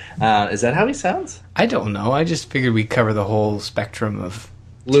Dead. Is that how he sounds? I don't know. I just figured we'd cover the whole spectrum of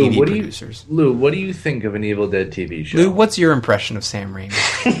TV producers. Lou, what do you think of an Evil Dead TV show? Lou, what's your impression of Sam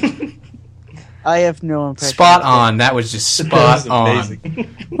Raimi? I have no impression. Spot on. That was just spot on.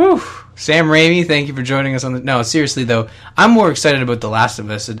 Whew. Sam Raimi, thank you for joining us on the... No, seriously, though, I'm more excited about The Last of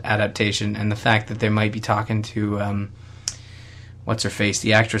Us adaptation and the fact that they might be talking to... what's-her-face?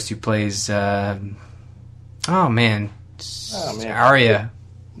 The actress who plays... Arya.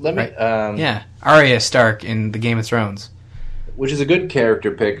 Let me... Arya Stark in the Game of Thrones. which is a good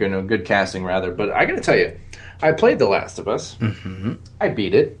character pick and a good casting, rather. But I got to tell you, I played The Last of Us. Mm-hmm. I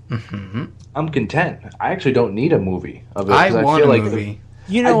beat it. Mm-hmm. I'm content. I actually don't need a movie of it. I 'cause want feel a like movie.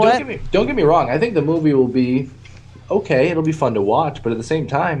 You know what? Don't get me wrong. I think the movie will be okay. It'll be fun to watch, but at the same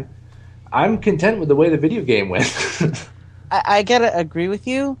time, I'm content with the way the video game went. I gotta agree with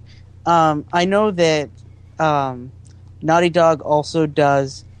you. I know that Naughty Dog also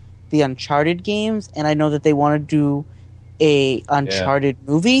does the Uncharted games, and I know that they want to do a Uncharted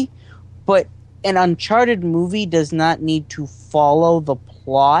movie, but an Uncharted movie does not need to follow the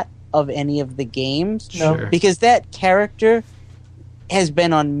plot of any of the games. No. Sure. Because that character has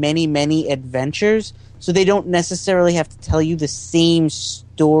been on many, many adventures, so they don't necessarily have to tell you the same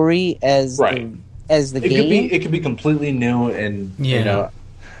story as Right. the game. It could be completely new, and Yeah. you know,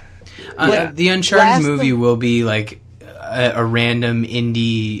 The Uncharted Last movie of- will be like a random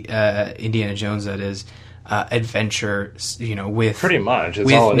indie Indiana Jones, that is, adventure, with pretty much it's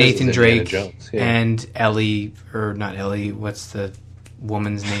with all it is Nathan is Drake Indiana Jones. Yeah. and Ellie, or not Ellie, what's the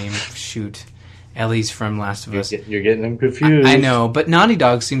woman's name? Shoot. Ellie's from Last of Us. You're getting them confused. I know, but Naughty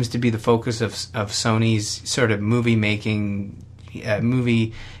Dog seems to be the focus of Sony's sort of movie making,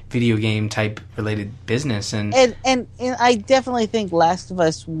 movie video game type related business, and And I definitely think Last of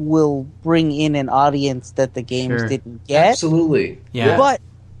Us will bring in an audience that the games Sure. didn't get. Absolutely. Yeah. But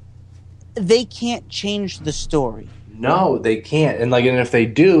they can't change the story. No, they can't. And if they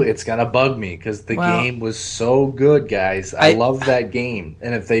do, it's gonna bug me because the Well- game was so good, guys. I I- love that game.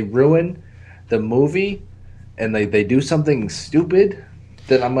 And if they ruin the movie and they do something stupid,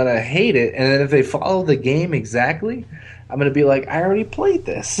 then I'm gonna hate it. And then if they follow the game exactly, I'm gonna be like, I already played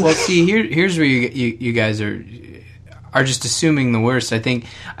this. well, see, here's where you guys are just assuming the worst. I think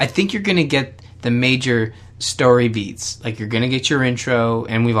you're going to get the major story beats. Like, you're going to get your intro,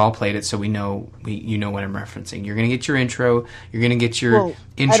 and we've all played it, so you know what I'm referencing. You're going to get your intro. You're going to get your Well,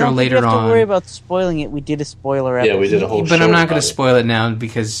 I intro don't later think you have on. to worry about spoiling it. We did a spoiler episode. Yeah, we did a whole. But show I'm not about going it. to spoil it now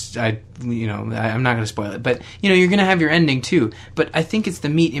because I'm not going to spoil it. But you're going to have your ending too. But I think it's the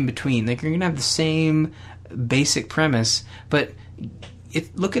meat in between. Like, you're going to have the same basic premise, but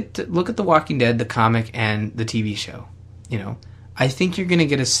look at The Walking Dead, the comic, and the TV show. I think you're going to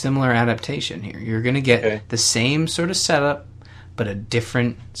get a similar adaptation here. You're going to get the same sort of setup, but a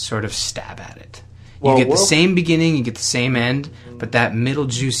different sort of stab at it. You get the same beginning, you get the same end, but that middle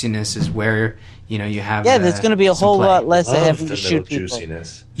juiciness is where you have. Yeah, there's going to be a some whole play. lot less of Love having the to middle shoot people.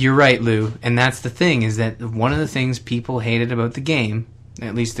 juiciness. You're right, Lou, and that's the thing, is that one of the things people hated about the game,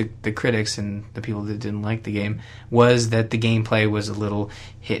 at least the critics and the people that didn't like the game, was that the gameplay was a little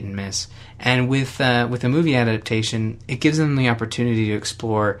hit and miss. And with a movie adaptation, it gives them the opportunity to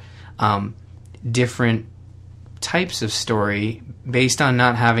explore different types of story based on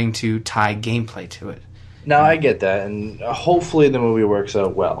not having to tie gameplay to it. No, I get that, and hopefully the movie works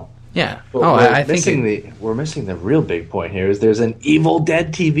out well. Yeah. But I think we're missing the real big point here. Is there's an Evil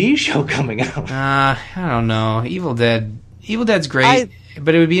Dead TV show coming out? I don't know. Evil Dead's great,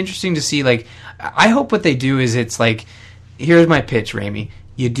 but it would be interesting to see. Like, I hope what they do is it's like, here's my pitch, Raimi.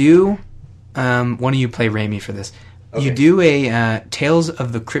 You do, one of you play Raimi for this. Okay. You do a Tales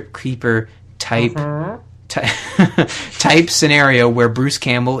of the Crypt Keeper type type scenario where Bruce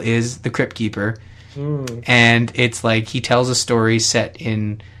Campbell is the Crypt Keeper, and it's like he tells a story set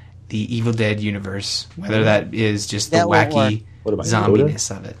in the Evil Dead universe, whether that is just the That won't work. wacky What about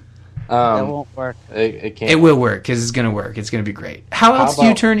zombiness of it. That won't work. It can't. It will work because it's going to work. It's going to be great. How else do you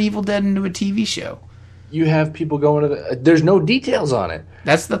about- turn Evil Dead into a TV show? You have people going to there's no details on it.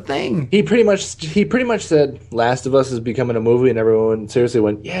 That's the thing. He pretty much said Last of Us is becoming a movie, and everyone seriously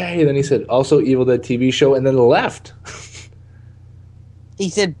went, yay. Then he said also Evil Dead TV show, and then left. He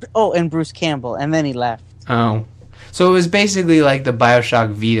said, "Oh, and Bruce Campbell," and then he left. Oh, so it was basically like the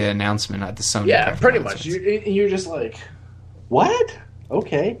BioShock Vita announcement at the Sony. Yeah, press pretty conference. much. You're just like, what?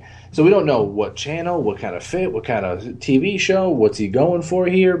 Okay. So we don't know what channel, what kind of fit, what kind of TV show, what's he going for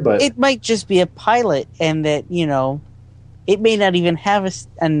here, but It might just be a pilot, and that it may not even have a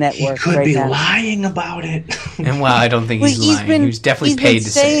he network could right be now. lying about it. And well, I don't think Well, he's lying. He was definitely he's paid been to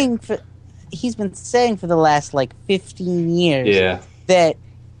say it. He's been saying for the last 15 years Yeah. that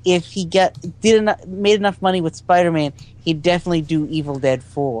if he made enough money with Spider-Man, he'd definitely do Evil Dead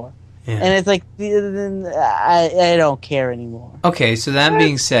 4. Yeah. And it's like, I don't care anymore. Okay, so that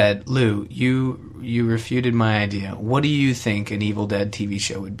being said, Lou, you refuted my idea. What do you think an Evil Dead TV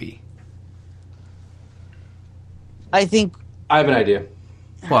show would be? I think I have an idea.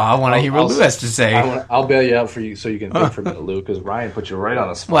 Well, I want to hear what Lou has to say. I'll bail you out for you so you can think for a minute, Lou, because Ryan put you right on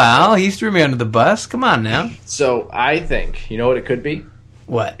the spot. Well, he threw me under the bus. Come on now. So I think, you know what it could be?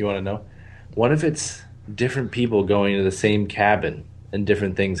 What? You want to know? What if it's different people going to the same cabin and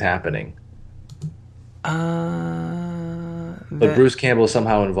different things happening. But Bruce Campbell is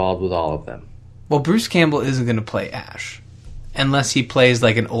somehow involved with all of them. Well, Bruce Campbell isn't going to play Ash unless he plays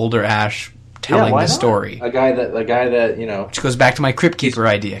like an older Ash telling why the not? story. A guy that you know. Which goes back to my Crypt Keeper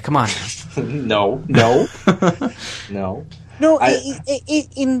idea. Come on now. No. No,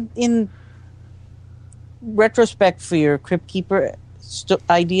 in retrospect for your Crypt Keeper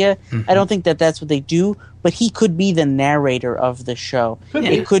idea, I don't think that's what they do. But he could be the narrator of the show.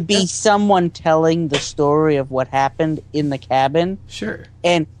 It could be someone telling the story of what happened in the cabin. Sure.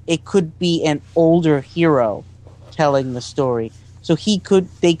 And it could be an older hero telling the story. So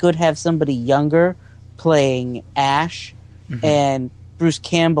they could have somebody younger playing Ash, and Bruce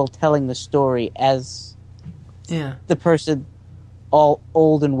Campbell telling the story as the person all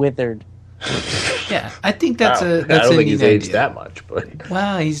old and withered. Yeah, I think that's I a don't think neat he's aged idea. that much, but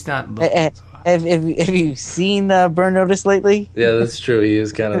Well, he's not. Have you seen Burn Notice lately? yeah, that's true.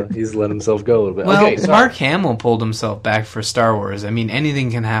 He's let himself go a little bit. Well, Okay, so Mark Hamill pulled himself back for Star Wars. I mean,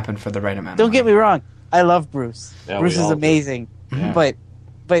 anything can happen for the right amount. Don't get me wrong. I love Bruce. Yeah, Bruce we is all do. amazing. Yeah. But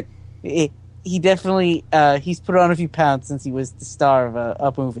he definitely he's put on a few pounds since he was the star of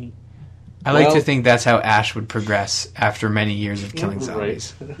a movie. I like Well- to think that's how Ash would progress after many years of killing Right.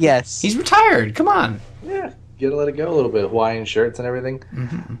 zombies. Yes. He's retired. Come on. Yeah, you gotta let it go a little bit. Hawaiian shirts and everything.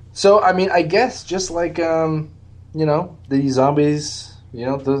 So, I mean, I guess just like, the zombies,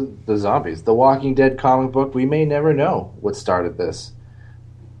 the zombies, the Walking Dead comic book, we may never know what started this.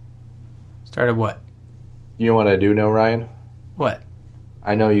 Started what? You know what I do know, Ryan? What?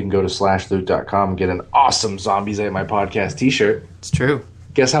 I know you can go to slashloot.com and get an awesome Zombies Ate My Podcast t-shirt. It's true.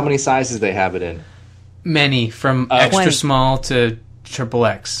 Guess how many sizes they have it in? Many, from extra 20. small to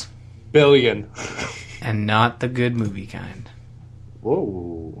XXX. Billion. And not the good movie kind.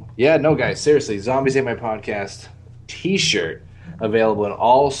 Whoa. Yeah, no, guys, seriously, Zombies Ate My Podcast t-shirt available in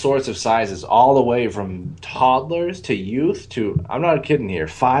all sorts of sizes, all the way from toddlers to youth to, I'm not kidding here,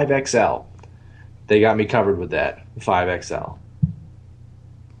 5XL. They got me covered with that, 5XL.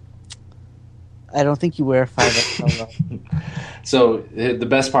 I don't think you wear 5XL. So the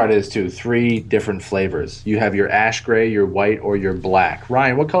best part is, too, 3 different flavors. You have your ash gray, your white, or your black.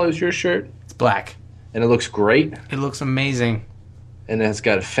 Ryan, what color is your shirt? It's black. And it looks great. It looks amazing. And it's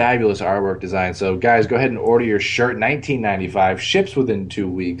got a fabulous artwork design. So, guys, go ahead and order your shirt. $19.95. Ships within 2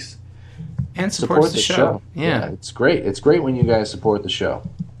 weeks. And supports the show. Yeah. It's great. It's great when you guys support the show.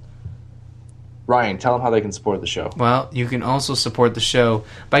 Ryan, tell them how they can support the show. Well, you can also support the show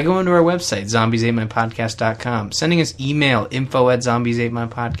by going to our website, zombiesatemypodcast.com, sending us email,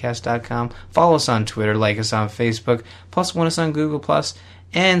 info@zombiesatemypodcast.com, follow us on Twitter, like us on Facebook, plus want us on Google+,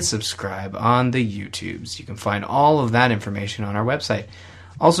 and subscribe on the YouTubes. You can find all of that information on our website.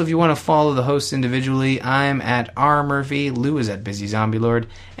 Also, if you want to follow the hosts individually, I'm at R. Murphy, Lou is at Busy Zombie Lord,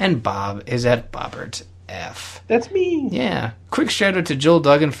 and Bob is at Bobbert F. That's me. Yeah. Quick shout out to Joel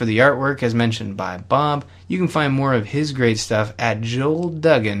Duggan for the artwork as mentioned by Bob. You can find more of his great stuff at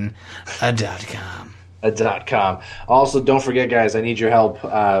joelduggan.com. .com. Also, don't forget, guys, I need your help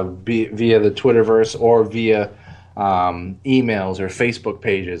via the Twitterverse or via emails or Facebook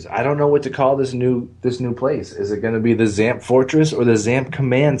pages. I don't know what to call this new place. Is it going to be the Zamp Fortress or the Zamp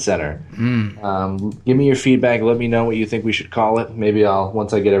Command Center? Give me your feedback. Let me know what you think we should call it. Maybe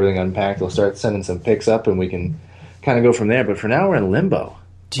once I get everything unpacked, I'll start sending some pics up and we can kind of go from there. But for now, we're in limbo.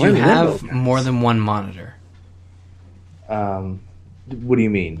 Do We're you in have limbo, guys. more than one monitor? What do you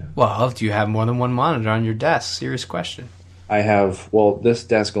mean? Well, do you have more than one monitor on your desk? Serious question. I have. Well, this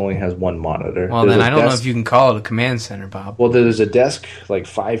desk only has one monitor. Well, There's then a I don't know desk- if you can call it a command center, Bob. Well, there's a desk like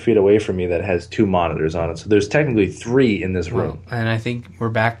 5 feet away from me that has 2 monitors on it. So there's technically 3 in this room. And I think we're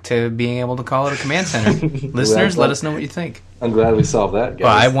back to being able to call it a command center. Listeners, let us know what you think. I'm glad we solved that, guys.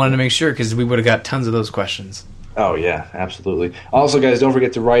 Well, I wanted to make sure because we would have got tons of those questions. Oh yeah, absolutely. Also, guys, don't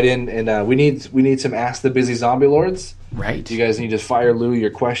forget to write in, and we need some Ask the Busy Zombie Lords. Right. You guys need to fire Lou your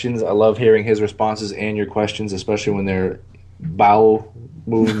questions. I love hearing his responses and your questions, especially when they're bowel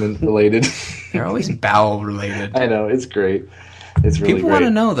movement related. They're always bowel related. I know, it's great. It's really People great. want to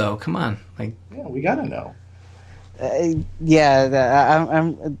know, though. Come on. Like, Yeah, we gotta know. I'm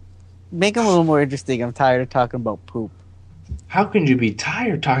make them a little more interesting. I'm tired of talking about poop. How can you be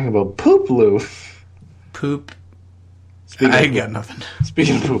tired talking about poop, Lou? poop. Speaking I of ain't got poop- nothing.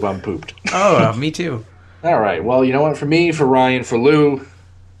 Speaking of poop, I'm pooped. Oh, me too. All right. Well, you know what? For me, for Ryan, for Lou,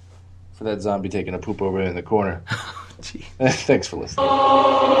 for that zombie taking a poop over in the corner. Gee. Thanks for listening.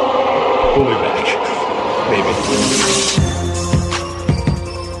 We'll be back. Maybe.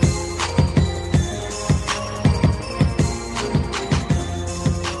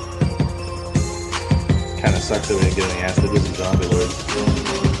 sucks that we didn't get any hostages and zombie lords.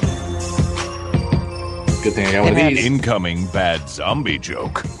 Good thing I got one of these. Incoming bad zombie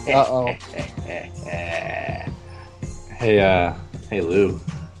joke. Uh-oh. Hey, Lou.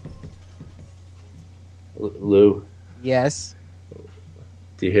 Lou, Yes.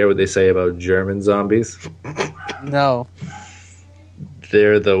 do you hear what they say about German zombies? No.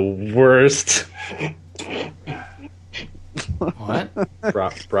 They're the worst. What?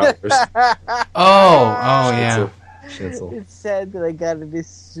 Bratwurst. Oh, yeah. Schnitzel. It's sad that I got it as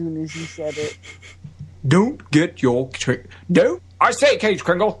soon as you said it. Don't get your don't. I say, Cage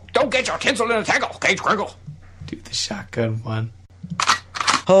Kringle, don't get your tinsel in a tangle, Cage Kringle. Dude, the shotgun one.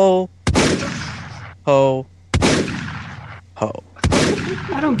 Ho. Ho. Ho.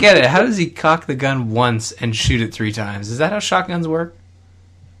 I don't get it. How does he cock the gun once and shoot it 3 times? Is that how shotguns work?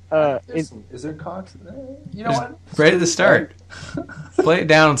 Is there cocks? You know what? Right at the start. Play it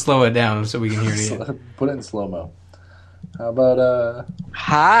down and slow it down so we can hear it again. Put it in slow-mo. How about,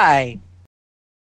 Hi.